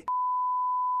I say,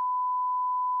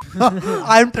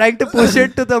 I'm trying to push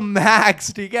it to the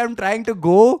max, ठीक है. I'm trying to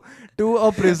go to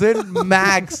a prison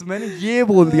max. मैंने ये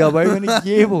बोल दिया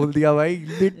भाई.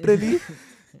 Literally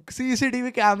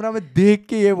CCTV camera में देख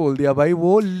के ये बोल दिया भाई.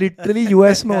 वो लिटरली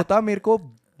US में होता मेरे को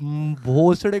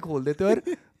भोसड़े खोल देते और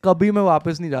कभी मैं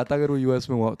वापस नहीं जाता अगर वो US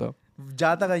में हुआ होता.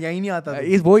 जाता का यही नहीं आता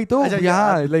वही तो.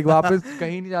 यहाँ लाइक वापस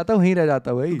कहीं नहीं जाता, वहीं रह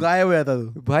जाता भाई. गायब हो जाता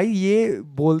तू भाई. ये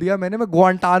बोल दिया मैंने. मैं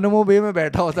ग्वांटानामो बे में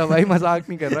बैठा होता भाई. मजाक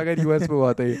नहीं कर रहा अगर US में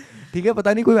हुआ था ये, ठीक है.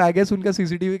 पता नहीं कोई आई गेस उनका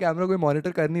CCTV कैमरा कोई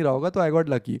मॉनिटर कर नहीं रहा होगा, तो आई गॉट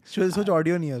लकी. सोच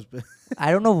ऑडियो नहीं है उस पे.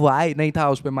 आई डोंट नो व्हाई नहीं था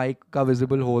उस पे. माइक का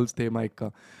विजिबल होल्स थे माइक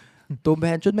का. तो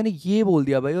मैंने ये बोल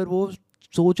दिया भाई. और वो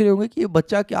सोच रहे होंगे कि ये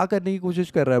बच्चा क्या करने की कोशिश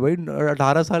कर रहा है भाई.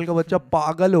 18 साल का बच्चा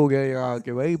पागल हो गया यहाँ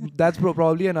आके भाई. That's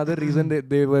probably another reason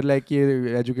they were like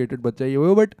ये एजुकेटेड बच्चा ये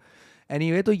वो. बट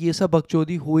एनीवे तो ये सब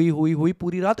बकचोदी हुई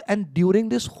पूरी रात. एंड ड्यूरिंग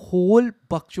दिस होल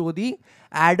बकचोदी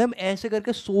एडम ऐसे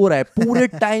करके सो रहा है, पूरे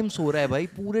टाइम सो रहा है भाई.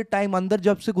 पूरे टाइम अंदर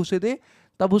जब से घुसे थे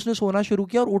तब उसने सोना शुरू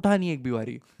किया और उठा नहीं एक भी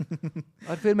बारी.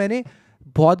 और फिर मैंने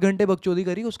बहुत घंटे बकचोदी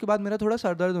करी. उसके बाद मेरा थोड़ा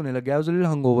सर दर्द होने लग गया. I was a little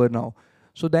hungover now.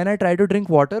 So then I try to drink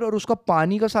water. और उसका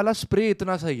पानी का साला स्प्रे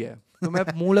इतना सही है तो मैं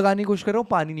मुंह लगाने की कोशिश कर रहा हूँ,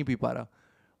 पानी नहीं पी पा रहा.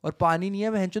 और पानी नहीं है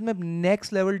मैं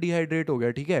नेक्स्ट लेवल डिहाइड्रेट हो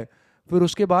गया, ठीक है. फिर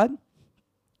उसके बाद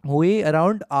हुई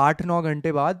अराउंड 8-9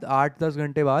 घंटे बाद, 8-10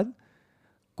 घंटे बाद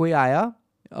कोई आया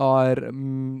और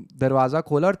दरवाज़ा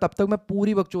खोला. और तब तक मैं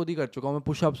पूरी बकचोदी कर चुका हूँ. मैं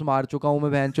पुशअप्स मार चुका हूँ,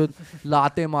 मैं बहनचोद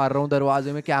लाते मार रहा हूँ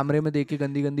दरवाजे में, कैमरे में देख के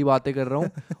गंदी गंदी बातें कर रहा हूँ.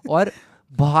 और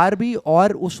बाहर भी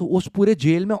और उस पूरे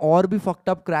जेल में और भी फक्ड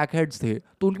अप क्रैक हेड्स थे.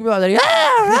 तो उनकी भी आवाज़ आ रही है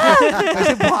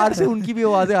ऐसे बाहर से, उनकी भी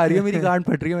आवाज़ें आ रही है. मेरी गांड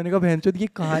फट रही है. मैंने कहा बहनचोद ये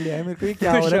कहाँ ले आए मेरे को, ये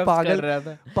क्या हो रहा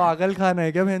है. पागल खाना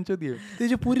है क्या बहनचोद ये. तो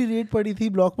जो पूरी रेड पड़ी थी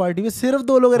ब्लॉक पार्टी में सिर्फ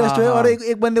 2 लोग अरेस्ट हुए और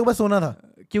एक बंदे को बस सोना था.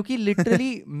 क्योंकि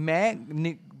लिटरली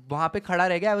मैं वहाँ पे खड़ा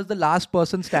रह गया. I was the last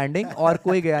person standing और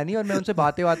कोई गया नहीं. और मैं उनसे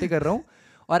बातें कर रहा हूँ.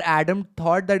 और Adam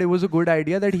thought that it was a good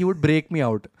idea that he would break me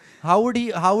out. How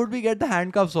would we get the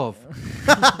handcuffs off?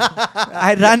 I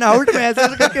ran out. मैं ऐसे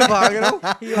करके भाग रहा हूँ.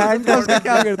 Handcuffs का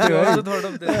क्या करते हो?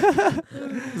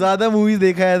 ज़्यादा मूवीज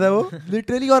देखा है था वो.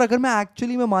 Literally. और अगर मैं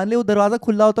एक्चुअली में मान ले वो दरवाजा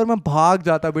खुला होता और मैं भाग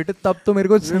जाता बेटे, तब तो मेरे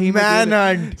को सही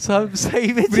में सब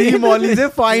सही में फ्री मॉली से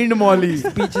फाइंड मॉली.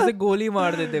 पीछे से गोली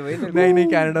मार देते भाई. नहीं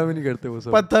कनाडा में नहीं करते वो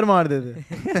सब. पत्थर मार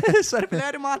देते. सर पे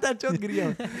यार माथा चोट गिर गया.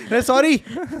 अरे सॉरी.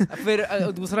 फिर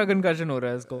दूसरा कंकर्शन हो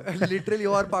रहा है इसको. लिटरली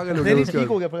और पागल हो गया. ठीक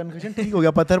हो गया कंकर्शन, ठीक हो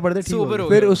गया. पत्थर पड़ते ठीक हो गया.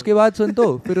 फिर उसके बाद सुन तो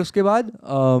फिर उसके बाद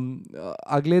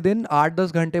अगले दिन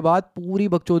 8-10 घंटे बाद पूरी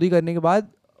बकचोदी करने के बाद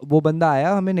वो बंदा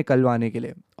आया हमें निकलवाने के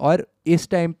लिए. और इस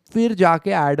टाइम फिर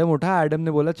जाके एडम उठा. एडम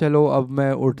ने बोला चलो अब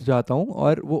मैं उठ जाता हूँ.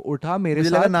 और वो उठा मेरे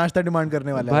साथ. नाश्ता डिमांड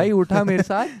करने वाला भाई उठा मेरे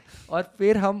साथ. और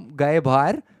फिर हम गए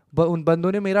बाहर. उन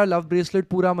बंदों ने मेरा लव ब्रेसलेट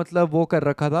पूरा मतलब वो कर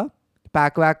रखा था,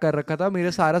 पैक वैक कर रखा था.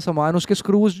 मेरे सारा सामान, उसके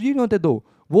स्क्रूज जी नहीं होते 2,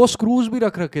 वो स्क्रूज भी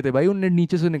रख रखे थे भाई उनने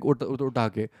नीचे से उठा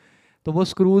के. तो वो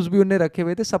स्क्रूज भी उनने रखे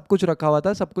हुए थे. सब कुछ रखा हुआ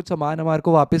था. सब कुछ सामान हमारे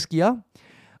को वापस किया.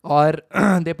 और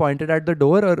they pointed at the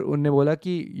door और उनने बोला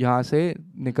कि यहाँ से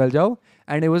निकल जाओ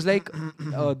and it was like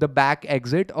the back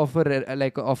exit of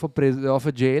like of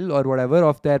a jail और whatever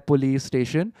of their police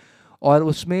station. और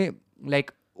उसमें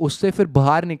लाइक उससे फिर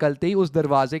बाहर निकलते ही उस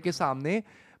दरवाजे के सामने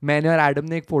मैंने और एडम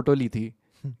ने एक फ़ोटो ली थी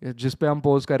जिस पे हम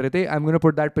पोज कर रहे थे. I am gonna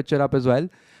put that picture up as well.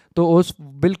 तो उस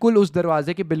बिल्कुल उस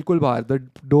दरवाजे के बिल्कुल बाहर, the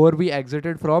door we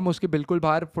exited from, उसके बिल्कुल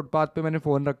बाहर फुटपाथ पे मैंने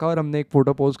फ़ोन रखा और हमने एक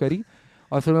फ़ोटो पोज करी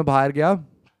और फिर मैं बाहर गया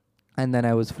and then I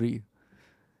was free.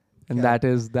 And that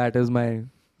is my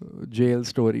jail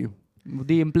story.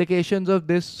 The implications of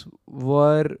this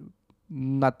were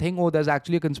nothing. Oh, there's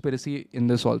actually a conspiracy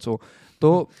in this also.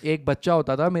 तो एक बच्चा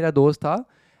होता था, मेरा दोस्त था,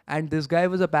 and this guy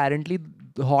was apparently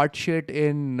hot shit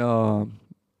in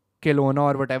Kelowna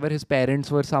or whatever. His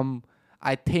parents were some,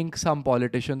 I think some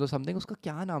politicians or something. उसका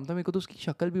क्या नाम था, मेरे को तो उसकी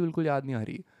शक्ल भी बिल्कुल याद नहीं आ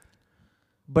रही.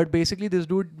 But basically this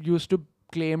dude used to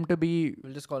claim to be,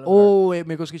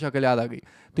 मेरे को उसकी शक्ल याद आ गई.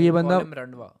 तो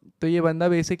ये बंदा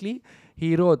बेसिकली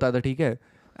हीरो होता था, ठीक है.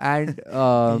 एंड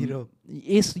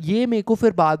ये मेरे को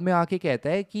फिर बाद में आके कहता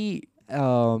है कि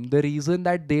the reason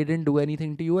that they didn't do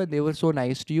anything to you and they were so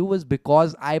nice to you was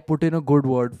because I put in a good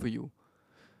word for you.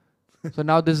 So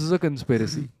now this is a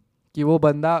conspiracy. कि वो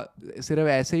बंदा सिर्फ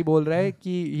ऐसे ही बोल रहा है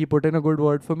कि he put in a good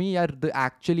word for me, यार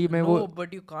actually में वो. No,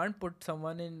 but you can't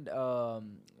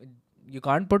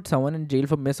put someone in jail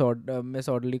for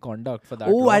misorderly conduct for that.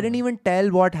 Oh, I didn't even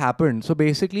tell what happened. So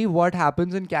basically what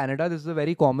happens in Canada, this is a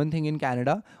very common thing in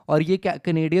Canada, और ये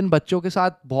Canadian बच्चों के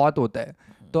साथ बहुत होता है.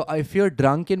 तो if you're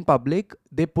drunk in public,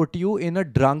 they put you in a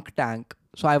drunk tank.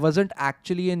 So I wasn't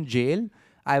actually in jail.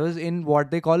 I was in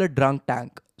what they call a drunk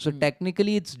tank. So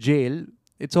technically it's jail.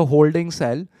 It's a holding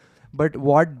cell. But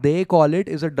what they call it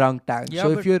is a drunk tank. Yeah, so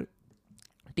if you're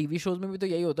TV shows में भी तो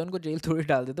यही होता है, उनको jail थोड़ी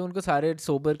डाल देते हैं, उनको सारे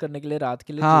सोबर करने के लिए रात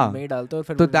के लिए जेल में ही डालते हैं और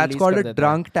फिर तो that's called a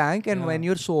drunk tank, and when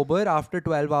you're sober after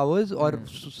 12 hours or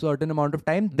certain amount of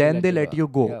time, then they let you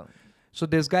go. So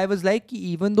this guy was like कि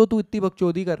even though तू इतनी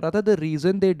बकचोदी कर रहा था, the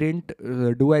reason they didn't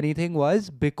do anything was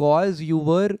because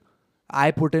I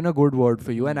put in a good word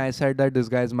for you and I said that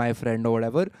this guy is my friend or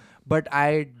whatever. But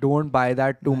I don't buy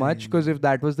that too much, because if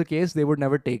that was the case, they would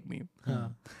never take me.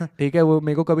 ठीक है, वो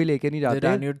मेरे को कभी लेके नहीं जाते. They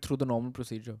ran you through the normal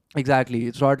procedure. Exactly.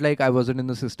 It's not like I wasn't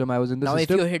in the system. I was in the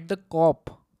system. Now if you hit the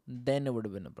cop, then it would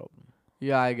have been a problem.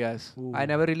 Yeah, I guess. Ooh. I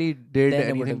never really did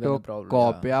then anything to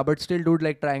cop. Yeah, but still, dude,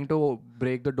 like trying to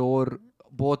break the door,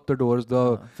 both the doors.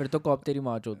 फिर तो cop तेरी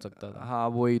माँ चोद सकता था. हाँ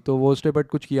वही तो वो उसने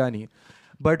but कुछ किया नहीं.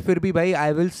 But फिर भी भाई,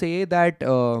 I will say that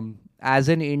as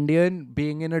an Indian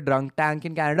being in a drunk tank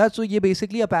in Canada, so ये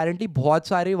basically apparently बहुत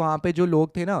सारे वहाँ पे जो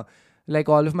लोग थे ना,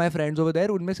 like all of my friends over there,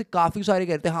 उनमें से काफ़ी सारे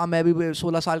कहते हैं हाँ मैं भी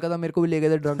 16 साल का था, मेरे को भी ले गए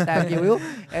थे ड्रंक टैंक. ये वो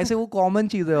ऐसे वो कॉमन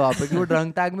चीज़ है वहाँ पे कि वो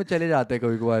ड्रंक टैंक में चले जाते हैं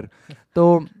कभी कभार.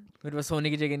 तो मेरे पास सोने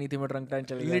की जगह नहीं थी, मैं ड्रंक टैंक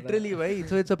चले गया. Literally भाई,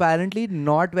 so it's apparently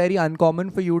not very uncommon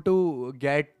for you to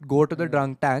go to the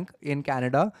drunk tank in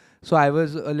Canada. So I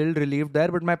was a little relieved there,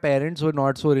 but my parents were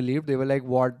not so relieved. They were like,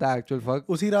 what the actual fuck.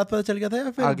 उसी रात पता चल गया था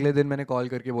या फिर अगले दिन मैंने कॉल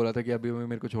करके बोला था कि अभी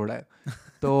मेरे को छोड़ा है.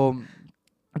 तो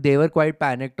they were quite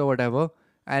panicked or whatever.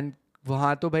 And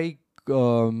वहाँ तो भाई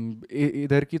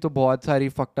इधर की तो बहुत सारी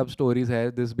fucked up stories है,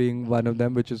 this being one of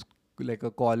them, which is like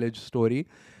a college story.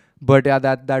 But yeah,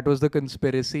 that was the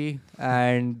conspiracy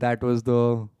and that was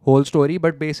the whole story.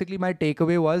 But basically my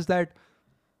takeaway was that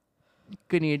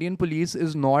Canadian police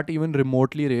is not even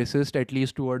remotely racist, at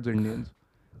least towards Indians.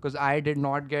 Because I did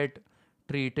not get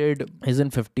treated...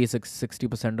 Isn't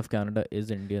 50-60% of Canada is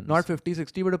Indians? Not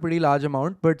 50-60, but a pretty large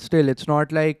amount. But still, it's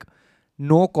not like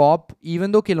no cop,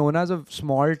 even though Kelowna is a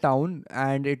small town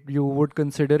and you would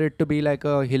consider it to be like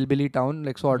a hillbilly town,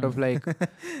 like sort of like,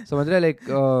 समझ रहे,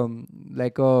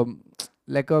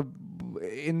 like a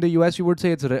in the US you would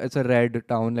say it's a red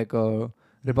town, like a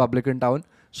Republican town,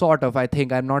 sort of. I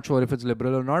think, I'm not sure if it's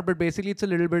liberal or not, but basically it's a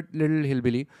little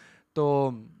hillbilly. तो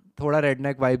थोड़ा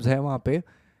redneck vibes है वहाँ पे.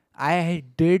 I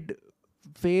did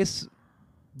face...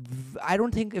 I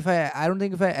don't think if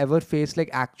I ever faced like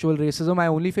actual racism. I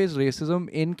only faced racism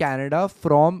in Canada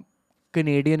from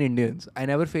Canadian Indians. I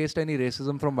never faced any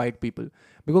racism from white people.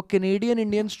 Because Canadian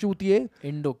Indians चूतिए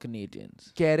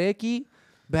Indo-Canadians कह रहे कि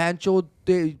बहनचोद,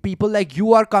 people like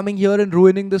you are coming here and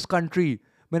ruining this country.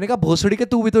 मैंने कहा भोसड़ी के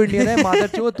तू भी तो इंडियन है, मादर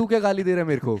चो तू क्या गाली दे रहा है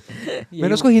मेरे को.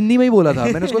 मैंने उसको हिंदी में ही बोला था.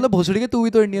 मैंने उसको बोला भोसड़ी के तू भी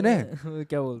तो इंडियन है.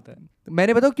 क्या बोलता है?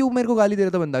 मैंने बताओ क्यों मेरे को गाली दे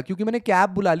रहा था बंदा, क्योंकि मैंने कैब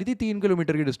बुला ली थी 3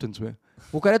 किलोमीटर की डिस्टेंस में.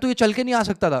 वो कह रहा तू ये चल के नहीं आ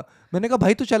सकता था. मैंने कहा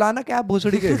भाई तू चलाना कैब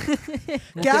भोसड़ी के.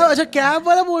 क्या अच्छा कैब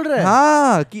वाला बोल रहा है?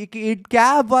 हाँ,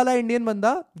 कैब वाला इंडियन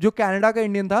बंदा जो कनाडा का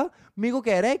इंडियन था मेरे को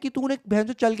कह रहा है कि तूने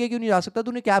बहन चल के क्यों नहीं जा सकता,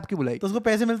 तूने कैब क्यों बुलाई. तो उसको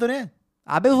पैसे मिलते रहे?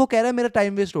 अबे वो कह रहा है मेरा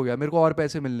टाइम वेस्ट हो गया, मेरे को और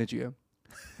पैसे मिलने चाहिए.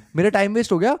 मेरा टाइम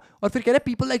वेस्ट हो गया और फिर कह रहे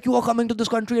people like you are coming to this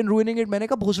country and ruining it. मैंने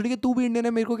कहा भोसड़ी के तू भी इंडियन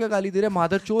है, मेरे को क्या गाली दे रहा है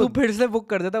मादर तू चोद. फिर से बुक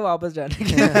कर देता वापस जाने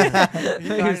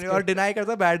के और डिनाई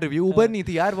करता बैड रिव्यू. उबर नहीं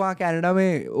थी यार वहाँ कनाडा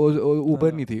में,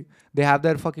 उबर नहीं थी. They have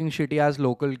their fucking shitty ass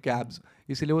local cabs,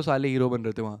 इसीलिए वो साले हीरो बन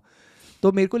रहे थे वहाँ.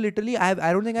 तो मेरे को literally I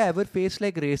don't think I ever face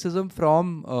like racism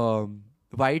from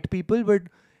white people, but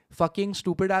fucking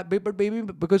stupid. But maybe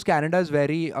because Canada is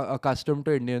very accustomed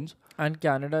to Indians. And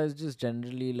Canada is just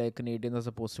generally like Canadians are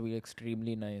supposed to be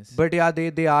extremely nice. But yeah,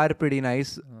 they are pretty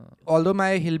nice. Although my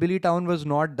hillbilly town was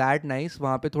not that nice.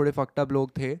 वहाँ पे थोड़े fucked up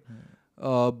लोग थे.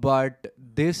 But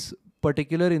this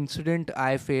particular incident,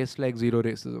 I faced like zero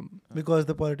racism. Because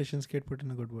the politicians get put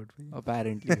in a good word for you.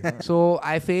 Apparently. So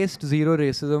I faced zero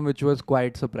racism, which was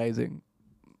quite surprising.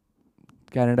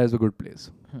 Canada is a good place.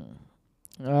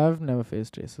 I've never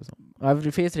faced racism. I've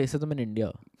faced racism in India.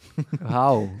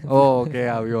 How? Oh, okay.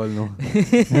 Yeah, we all know.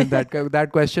 that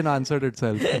question answered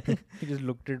itself. He just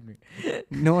looked at me.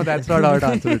 No, that's not how it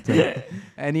answered itself.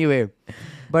 Anyway,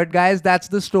 but guys,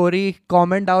 that's the story.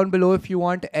 Comment down below if you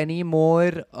want any more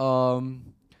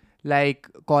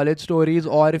like college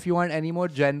stories, or if you want any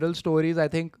more general stories. I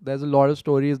think there's a lot of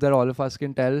stories that all of us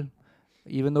can tell.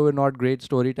 Even though we're not great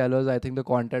storytellers, I think the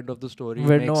content of the story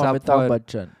We're no Amitabh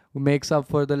Bachchan. makes up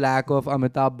for the lack of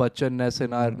Amitabh Bachchan-ness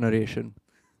in our narration.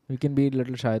 We can be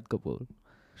little Shahid Kapoor.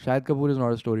 Shahid Kapoor is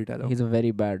not a storyteller. He's a very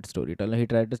bad storyteller. He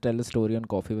tried to tell a story on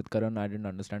Coffee with Karan. I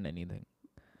didn't understand anything.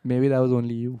 Maybe that was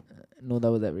only you. No,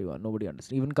 that was everyone. Nobody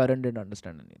understood. Even Karan didn't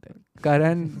understand anything.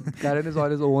 Karan is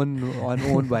on his own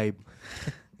vibe.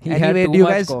 He Anyway, had too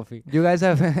much coffee. Do you guys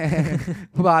have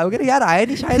यार आया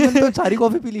नहीं शायद, मैंने तो सारी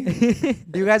coffee पी ली.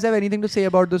 Do you guys have anything to say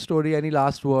about the story? Any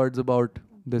last words about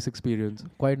this experience?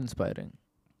 Quite inspiring.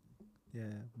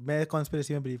 Yeah, मैं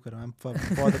conspiracy में believe कर रहा हूँ. I'm for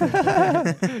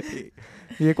the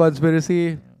ये conspiracy.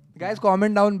 Guys,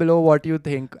 comment down below what you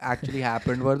think actually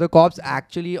happened. Were the cops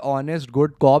actually honest,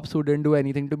 good cops who didn't do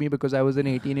anything to me because I was an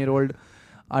 18-year-old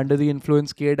under the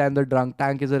influence kid, and the drunk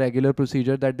tank is a regular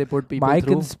procedure that they put people My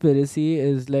through? conspiracy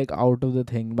is like out of the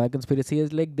thing. My conspiracy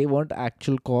is like they weren't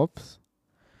actual cops,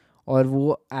 or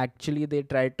wo actually they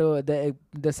tried to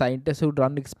the scientists who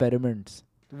run experiments.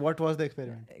 What was the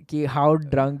experiment? कि how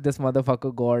drunk this motherfucker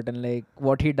got and like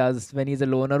what he does when he's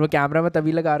alone. और वो camera में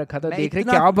तभी लगा रखा था, देख रहे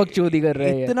क्या बकचोदी कर रहे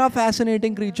हैं. इतना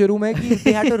fascinating creature हूँ मैं कि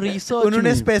they had to research.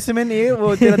 उन्होंने specimen A,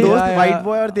 वो तेरा दोस्त white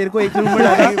boy, और तेरे को एक रूम में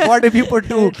डाला. What if you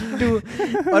put two?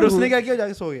 और उसने क्या किया,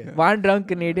 जाके सो गया. One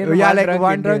drunk Canadian. Yeah, like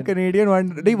one drunk Canadian,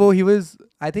 one. नहीं वो he was.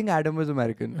 I think Adam was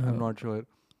American. I'm not sure.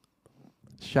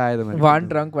 शायद American. One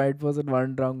drunk white person,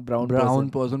 one drunk brown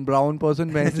person. Brown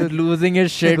person man Just losing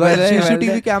his shit.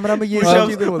 CCTV camera में ये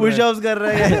push-ups कर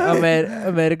रहा है.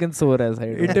 American सो रहा है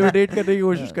साइड में. Intimidate करने की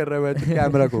कोशिश कर रहा है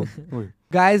कैमरा को.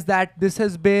 Guys, this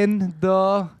has been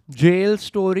the jail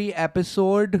story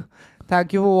episode.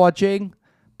 Thank you for watching.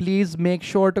 Please make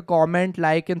sure to comment,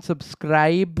 like, and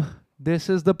subscribe. This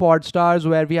is the Podstarz,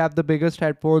 where we have the biggest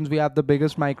headphones, we have the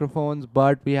biggest microphones,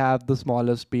 but we have the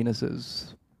smallest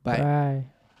penises. Bye.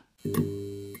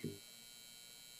 Bye.